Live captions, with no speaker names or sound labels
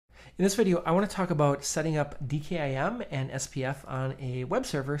In this video, I want to talk about setting up DKIM and SPF on a web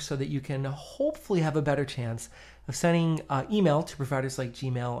server so that you can hopefully have a better chance of sending email to providers like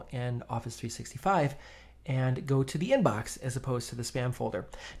Gmail and Office 365 and go to the inbox as opposed to the spam folder.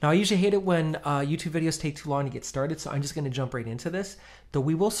 Now, I usually hate it when YouTube videos take too long to get started, so I'm just going to jump right into this, though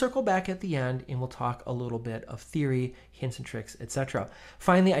we will circle back at the end and we'll talk a little bit of theory, hints and tricks, etc.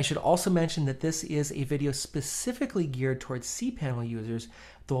 Finally, I should also mention that this is a video specifically geared towards cPanel users,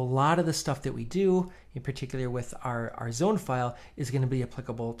 though a lot of the stuff that we do, in particular with our zone file, is going to be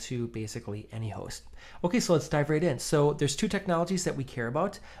applicable to basically any host. Okay, so let's dive right in. So there's two technologies that we care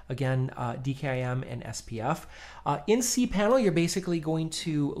about. Again, DKIM and SPF. In cPanel, you're basically going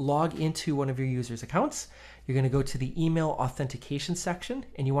to log into one of your users' accounts. You're going to go to the email authentication section,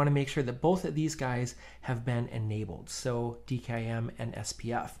 and you want to make sure that both of these guys have been enabled, so DKIM and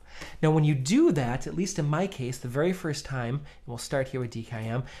SPF. Now, when you do that, at least in my case, the very first time, and we'll start here with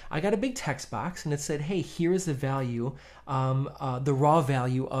DKIM, I got a big text box, and it said, hey, here is the value, the raw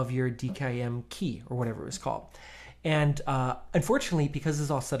value of your DKIM key, or whatever it was called. And unfortunately, because this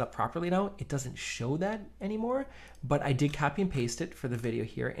is all set up properly now, it doesn't show that anymore, but I did copy and paste it for the video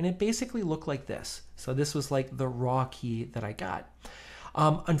here, and it basically looked like this. So this was like the raw key that I got.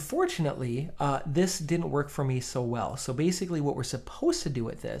 Unfortunately, this didn't work for me so well. So basically what we're supposed to do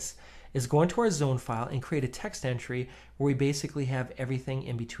with this is go into our zone file and create a text entry where we basically have everything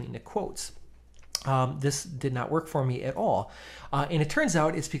in between the quotes. This did not work for me at all. And it turns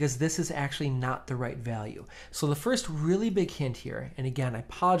out it's because this is actually not the right value. So the first really big hint here, and again, I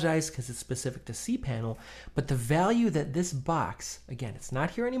apologize because it's specific to cPanel, but the value that this box, again, it's not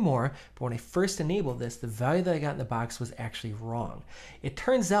here anymore, but when I first enabled this, the value that I got in the box was actually wrong. It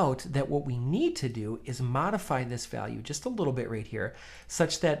turns out that what we need to do is modify this value just a little bit right here,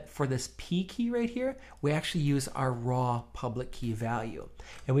 such that for this P key right here, we actually use our raw public key value.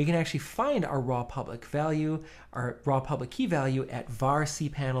 And we can actually find our raw public value, our raw public key value at var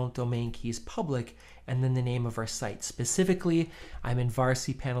cPanel domain keys public, and then the name of our site. Specifically, I'm in var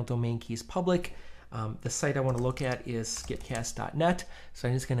cPanel domain keys public. The site I want to look at is skipcast.net. So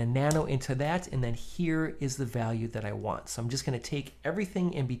I'm just going to nano into that, and then here is the value that I want. So I'm just going to take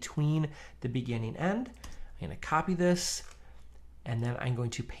everything in between the beginning and end. I'm going to copy this, and then I'm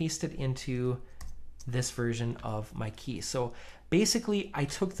going to paste it into this version of my key. So basically, I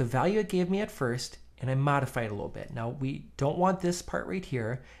took the value it gave me at first and I modified it a little bit. Now, we don't want this part right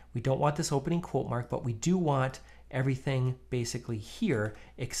here. We don't want this opening quote mark, but we do want everything basically here,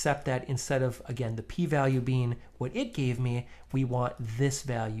 except that instead of, again, the P value being what it gave me, we want this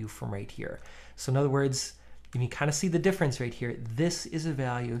value from right here. So in other words, you can kind of see the difference right here. This is a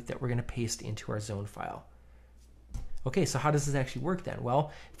value that we're going to paste into our zone file. Okay, so how does this actually work then?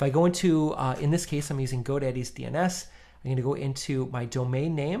 Well, if I go into, in this case, I'm using GoDaddy's DNS. I'm going to go into my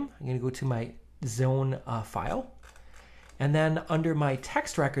domain name. I'm going to go to my zone file. And then under my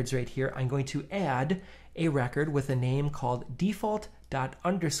text records right here, I'm going to add a record with a name called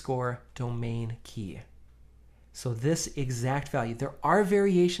default._domain key. So this exact value. There are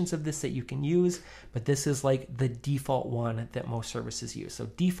variations of this that you can use, but this is like the default one that most services use. So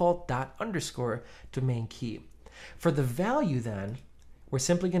default._domain key. For the value then, we're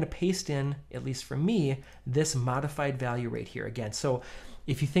simply going to paste in, at least for me, this modified value right here again. So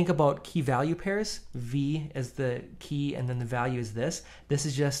if you think about key value pairs, V as the key and then the value is this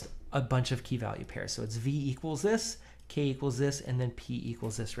is just a bunch of key value pairs. So it's V equals this, K equals this, and then P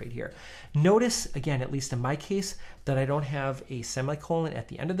equals this right here. Notice, again, at least in my case, that I don't have a semicolon at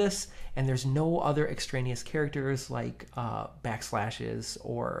the end of this, and there's no other extraneous characters like backslashes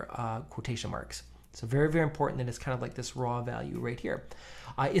or quotation marks. So very, very important that it's kind of like this raw value right here.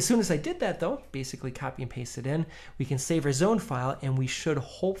 As soon as I did that though, basically copy and paste it in, we can save our zone file and we should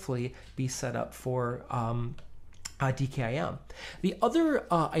hopefully be set up for DKIM. The other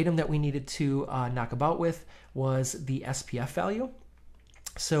item that we needed to knock about with was the SPF value.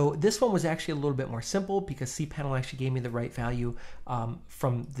 So this one was actually a little bit more simple because cPanel actually gave me the right value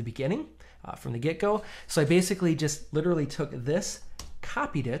from the beginning, from the get-go. So I basically just literally took this,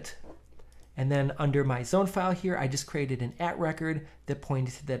 copied it, and then under my zone file here, I just created an @ record that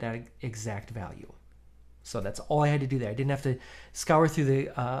pointed to that exact value. So that's all I had to do there. I didn't have to scour through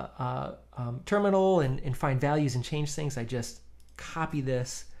the terminal and find values and change things. I just copy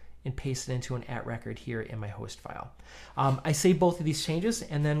this and paste it into an @ record here in my host file. I save both of these changes,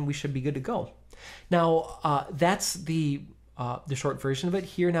 and then we should be good to go. Now, that's the short version of it.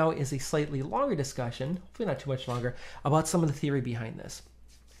 Here now is a slightly longer discussion, hopefully not too much longer, about some of the theory behind this.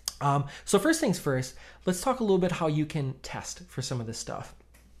 So first things first, let's talk a little bit how you can test for some of this stuff.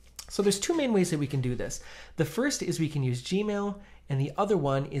 So there's two main ways that we can do this. The first is we can use Gmail, and the other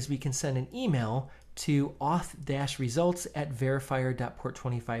one is we can send an email to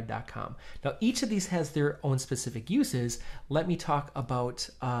auth-results@verifier.port25.com. Now, each of these has their own specific uses. Let me talk about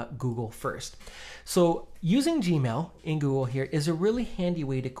Google first. So using Gmail in Google here is a really handy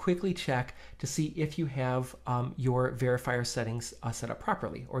way to quickly check to see if you have your verifier settings set up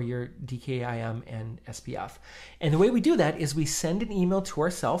properly, or your DKIM and SPF. And the way we do that is we send an email to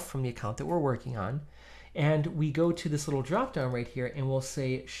ourselves from the account that we're working on, and we go to this little drop down right here and we'll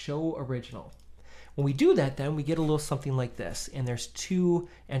say show original. When we do that, then we get a little something like this, and there's two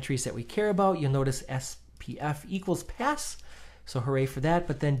entries that we care about. You'll notice SPF equals pass, so hooray for that,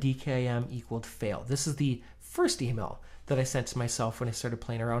 but then DKIM equaled fail. This is the first email that I sent to myself when I started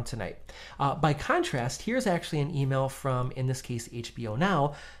playing around tonight. By contrast, here's actually an email from, in this case, HBO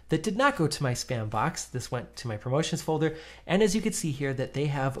Now, that did not go to my spam box. This went to my promotions folder, and as you can see here, that they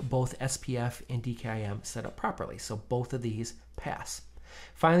have both SPF and DKIM set up properly, so both of these pass.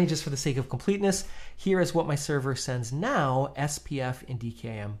 Finally, just for the sake of completeness, here is what my server sends now. SPF and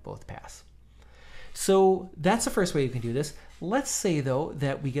DKIM both pass. So that's the first way you can do this. Let's say, though,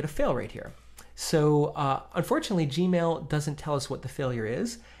 that we get a fail right here. So unfortunately, Gmail doesn't tell us what the failure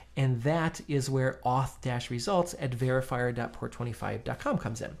is, and that is where auth-results@verifier.port25.com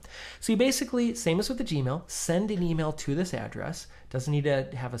comes in. So you basically, same as with the Gmail, send an email to this address. Doesn't need to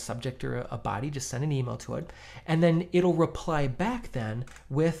have a subject or a body, just send an email to it. And then it'll reply back then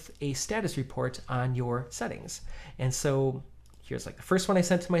with a status report on your settings. And so here's like the first one I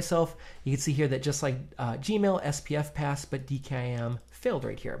sent to myself. You can see here that just like Gmail, SPF passed, but DKIM failed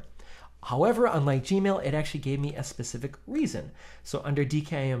right here. However, unlike Gmail, it actually gave me a specific reason. So under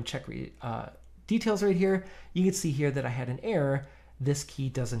DKIM check details right here, you can see here that I had an error. This key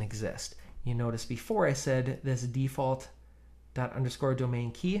doesn't exist. You notice before I said this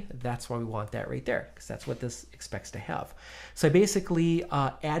default._domain key. That's why we want that right there, because that's what this expects to have. So I basically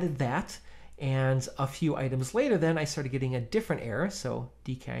added that, and a few items later then I started getting a different error. So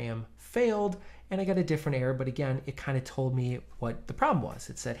DKIM failed, and I got a different error, but again, it kind of told me what the problem was.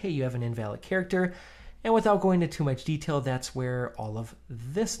 It said, hey, you have an invalid character. And without going into too much detail, that's where all of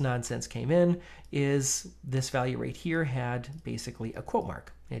this nonsense came in, is this value right here had basically a quote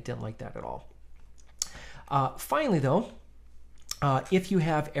mark. It didn't like that at all. Finally, though, if you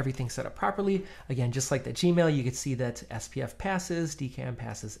have everything set up properly, again, just like the Gmail, you can see that SPF passes, DKIM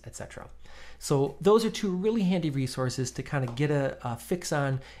passes, etc. So those are two really handy resources to kind of get a fix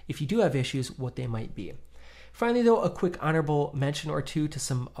on, if you do have issues, what they might be. Finally, though, a quick honorable mention or two to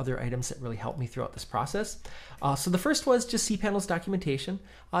some other items that really helped me throughout this process. So the first was just cPanel's documentation.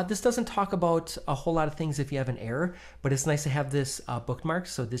 This doesn't talk about a whole lot of things if you have an error, but it's nice to have this bookmarked.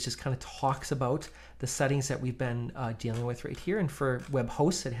 So this just kind of talks about the settings that we've been dealing with right here. And for web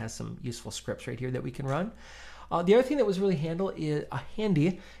hosts, it has some useful scripts right here that we can run. The other thing that was really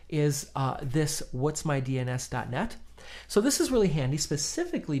handy is this what'smydns.net. So this is really handy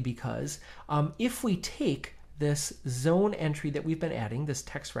specifically because if we take this zone entry that we've been adding, this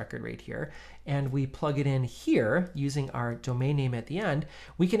text record right here, and we plug it in here using our domain name at the end,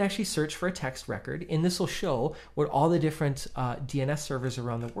 we can actually search for a text record, and this will show what all the different DNS servers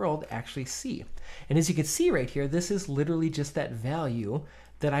around the world actually see. And as you can see right here, this is literally just that value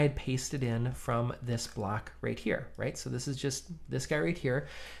that I had pasted in from this block right here, right? So this is just this guy right here.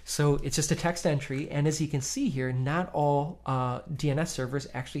 So it's just a text entry, and as you can see here, not all DNS servers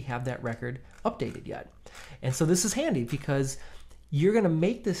actually have that record updated yet. And so this is handy because you're gonna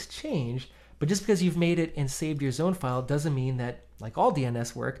make this change, but just because you've made it and saved your zone file doesn't mean that, like all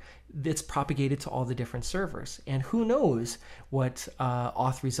DNS work, it's propagated to all the different servers. And who knows what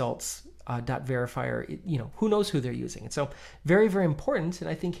auth results .verifier, who knows who they're using. And so very, very important, and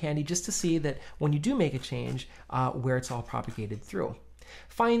I think handy just to see that when you do make a change, where it's all propagated through.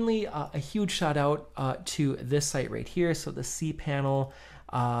 Finally, a huge shout out to this site right here. So the cPanel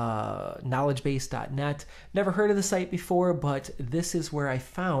knowledgebase.net. Never heard of the site before, but this is where I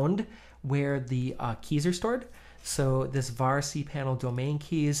found where the keys are stored. So this var cPanel domain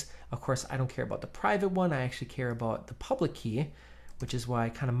keys, of course, I don't care about the private one. I actually care about the public key, which is why I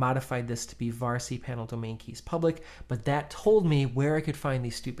kind of modified this to be var cPanel domain keys public. But that told me where I could find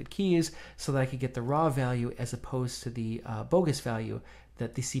these stupid keys so that I could get the raw value as opposed to the bogus value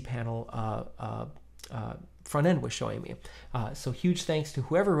that the cPanel front end was showing me. So huge thanks to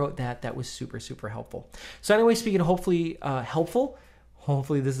whoever wrote that. That was super, super helpful. So anyway, speaking of hopefully helpful,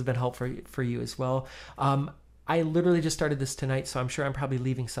 hopefully this has been helpful for you as well. I literally just started this tonight, so I'm sure I'm probably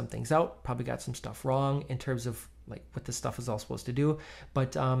leaving some things out, probably got some stuff wrong in terms of like what this stuff is all supposed to do.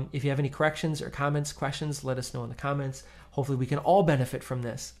 But if you have any corrections or comments, questions, let us know in the comments. Hopefully we can all benefit from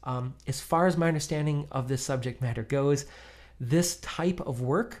this. As far as my understanding of this subject matter goes, this type of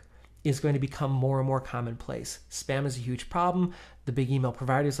work is going to become more and more commonplace. Spam is a huge problem. The big email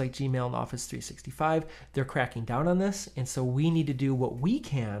providers like Gmail and Office 365, they're cracking down on this. And so we need to do what we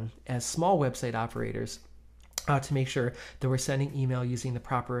can as small website operators to make sure that we're sending email using the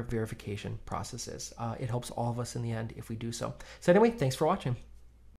proper verification processes. It helps all of us in the end if we do so. So anyway, thanks for watching.